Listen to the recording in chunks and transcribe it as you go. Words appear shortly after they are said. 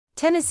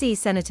Tennessee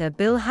Senator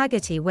Bill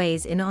Hagerty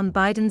weighs in on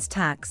Biden's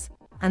tax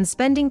and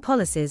spending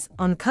policies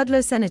on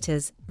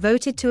Kudlow'Senators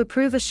voted to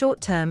approve a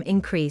short-term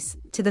increase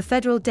to the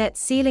federal debt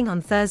ceiling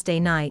on Thursday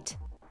night,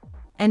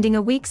 ending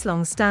a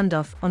weeks-long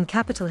standoff on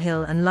Capitol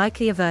Hill and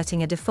likely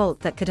averting a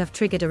default that could have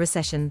triggered a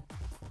recession.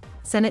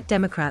 Senate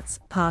Democrats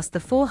passed the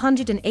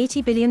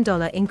 $480 billion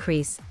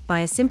increase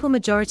by a simple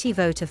majority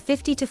vote of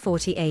 50 to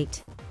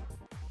 48.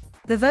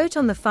 The vote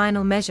on the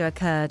final measure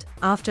occurred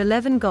after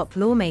 11 GOP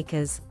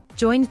lawmakers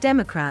joined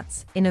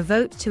Democrats in a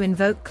vote to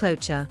invoke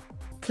cloture,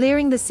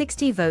 clearing the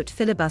 60-vote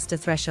filibuster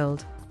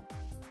threshold.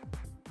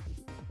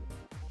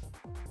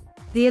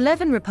 The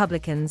 11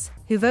 Republicans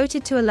who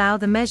voted to allow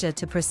the measure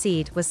to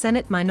proceed were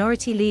Senate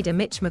Minority Leader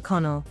Mitch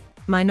McConnell,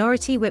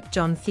 Minority Whip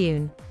John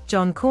Thune,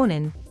 John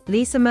Cornyn,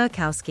 Lisa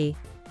Murkowski,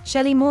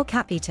 Shelley Moore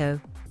Capito,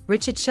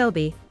 Richard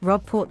Shelby,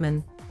 Rob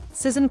Portman,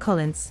 Susan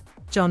Collins,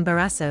 John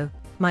Barrasso,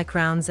 Mike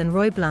Rounds and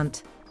Roy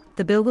Blunt.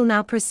 The bill will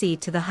now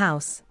proceed to the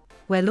House,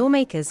 where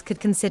lawmakers could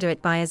consider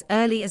it by as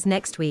early as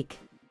next week.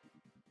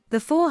 The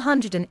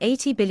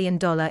 $480 billion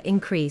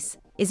increase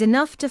is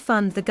enough to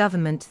fund the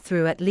government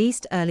through at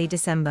least early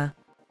December.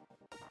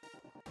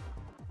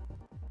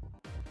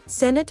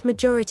 Senate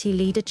Majority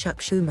Leader Chuck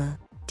Schumer,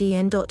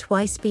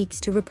 DNY, speaks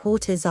to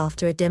reporters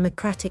after a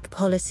Democratic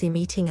policy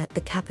meeting at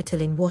the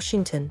Capitol in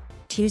Washington,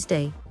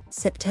 Tuesday,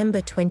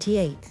 September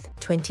 28,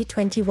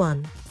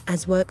 2021,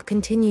 as work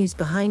continues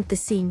behind the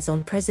scenes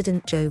on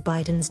President Joe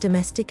Biden's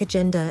domestic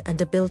agenda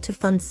and a bill to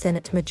fund.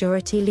 Senate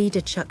Majority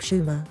Leader Chuck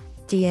Schumer,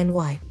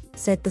 DNY,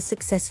 said the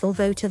successful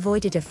vote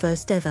avoided a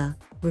first-ever,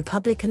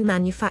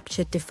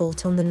 Republican-manufactured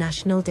default on the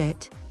national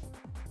debt.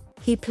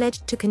 He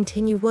pledged to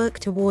continue work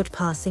toward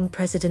passing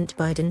President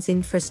Biden's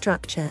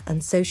infrastructure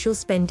and social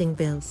spending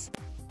bills.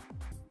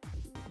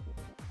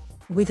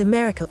 With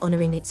America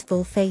honoring its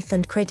full faith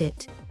and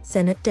credit,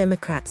 Senate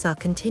Democrats are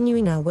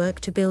continuing our work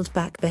to build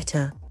back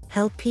better,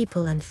 help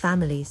people and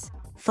families,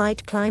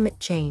 fight climate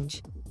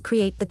change,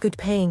 create the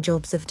good-paying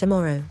jobs of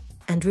tomorrow,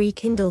 and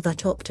rekindle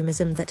that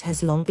optimism that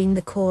has long been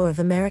the core of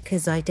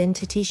America's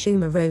identity,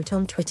 Schumer wrote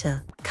on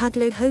Twitter.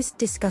 Kudlow host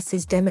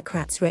discusses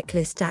Democrats'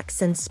 reckless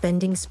tax and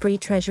spending spree.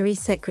 Treasury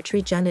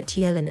Secretary Janet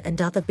Yellen and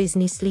other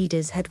business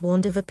leaders had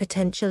warned of a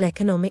potential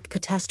economic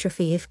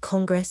catastrophe if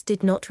Congress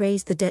did not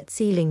raise the debt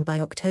ceiling by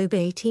October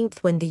 18,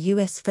 when the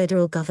U.S.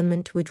 federal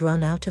government would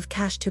run out of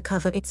cash to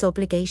cover its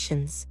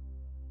obligations.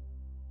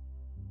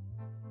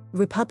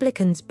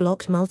 Republicans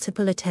blocked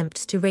multiple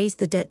attempts to raise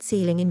the debt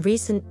ceiling in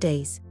recent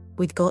days,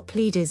 with GOP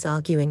leaders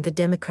arguing the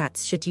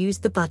Democrats should use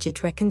the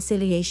budget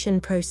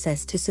reconciliation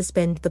process to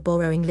suspend the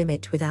borrowing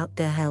limit without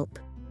their help.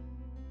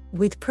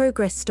 With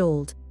progress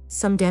stalled,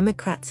 some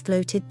Democrats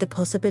floated the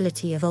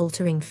possibility of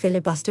altering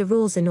filibuster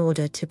rules in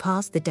order to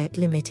pass the debt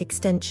limit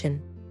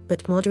extension,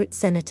 but moderate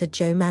Senator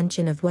Joe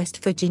Manchin of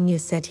West Virginia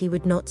said he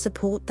would not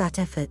support that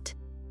effort.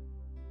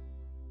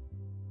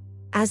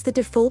 As the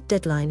default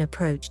deadline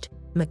approached,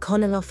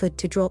 McConnell offered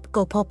to drop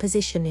GOP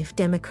opposition if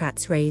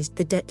Democrats raised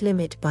the debt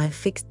limit by a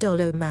fixed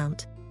dollar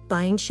amount,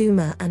 buying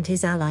Schumer and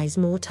his allies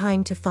more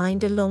time to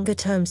find a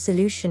longer-term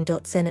solution.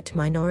 Senate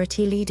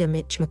Minority Leader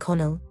Mitch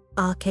McConnell,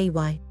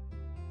 RKY,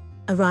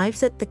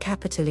 arrives at the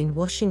Capitol in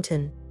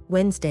Washington,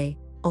 Wednesday,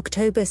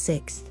 October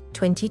 6,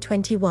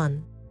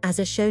 2021, as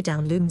a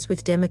showdown looms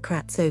with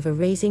Democrats over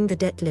raising the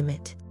debt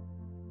limit.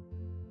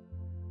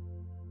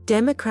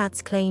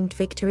 Democrats claimed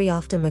victory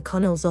after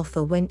McConnell's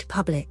offer went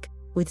public,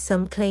 with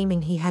some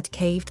claiming he had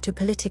caved to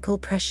political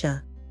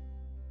pressure.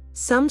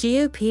 Some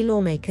GOP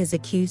lawmakers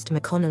accused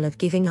McConnell of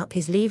giving up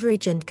his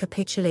leverage and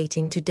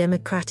capitulating to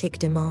Democratic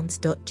demands.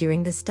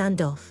 During the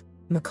standoff,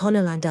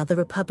 McConnell and other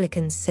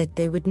Republicans said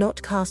they would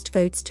not cast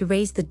votes to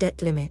raise the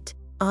debt limit,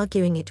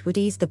 arguing it would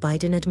ease the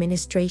Biden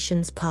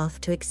administration's path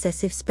to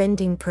excessive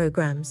spending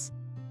programs.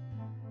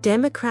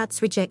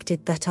 Democrats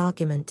rejected that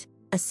argument,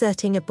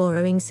 asserting a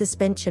borrowing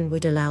suspension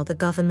would allow the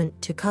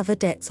government to cover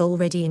debts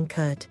already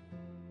incurred.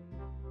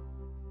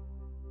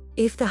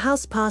 If the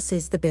House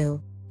passes the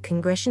bill,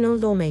 congressional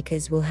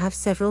lawmakers will have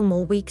several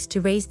more weeks to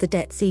raise the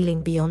debt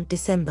ceiling beyond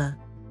December.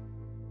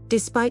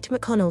 Despite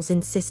McConnell's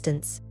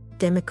insistence,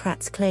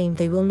 Democrats claim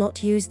they will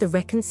not use the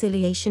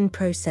reconciliation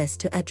process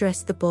to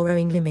address the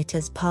borrowing limit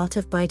as part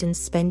of Biden's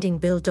spending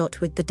bill.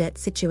 With the debt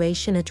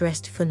situation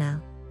addressed for now,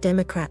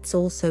 Democrats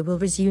also will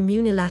resume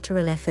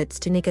unilateral efforts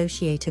to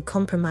negotiate a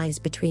compromise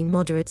between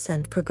moderates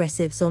and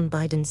progressives on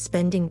Biden's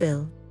spending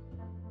bill.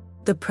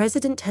 The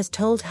president has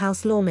told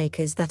House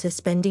lawmakers that a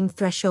spending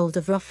threshold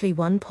of roughly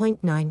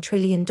 $1.9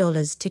 trillion to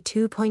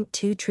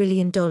 $2.2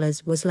 trillion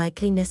was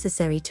likely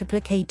necessary to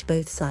placate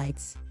both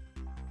sides.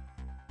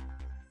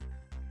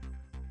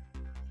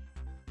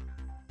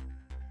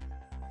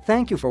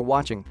 Thank you for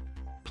watching.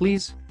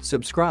 Please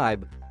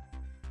subscribe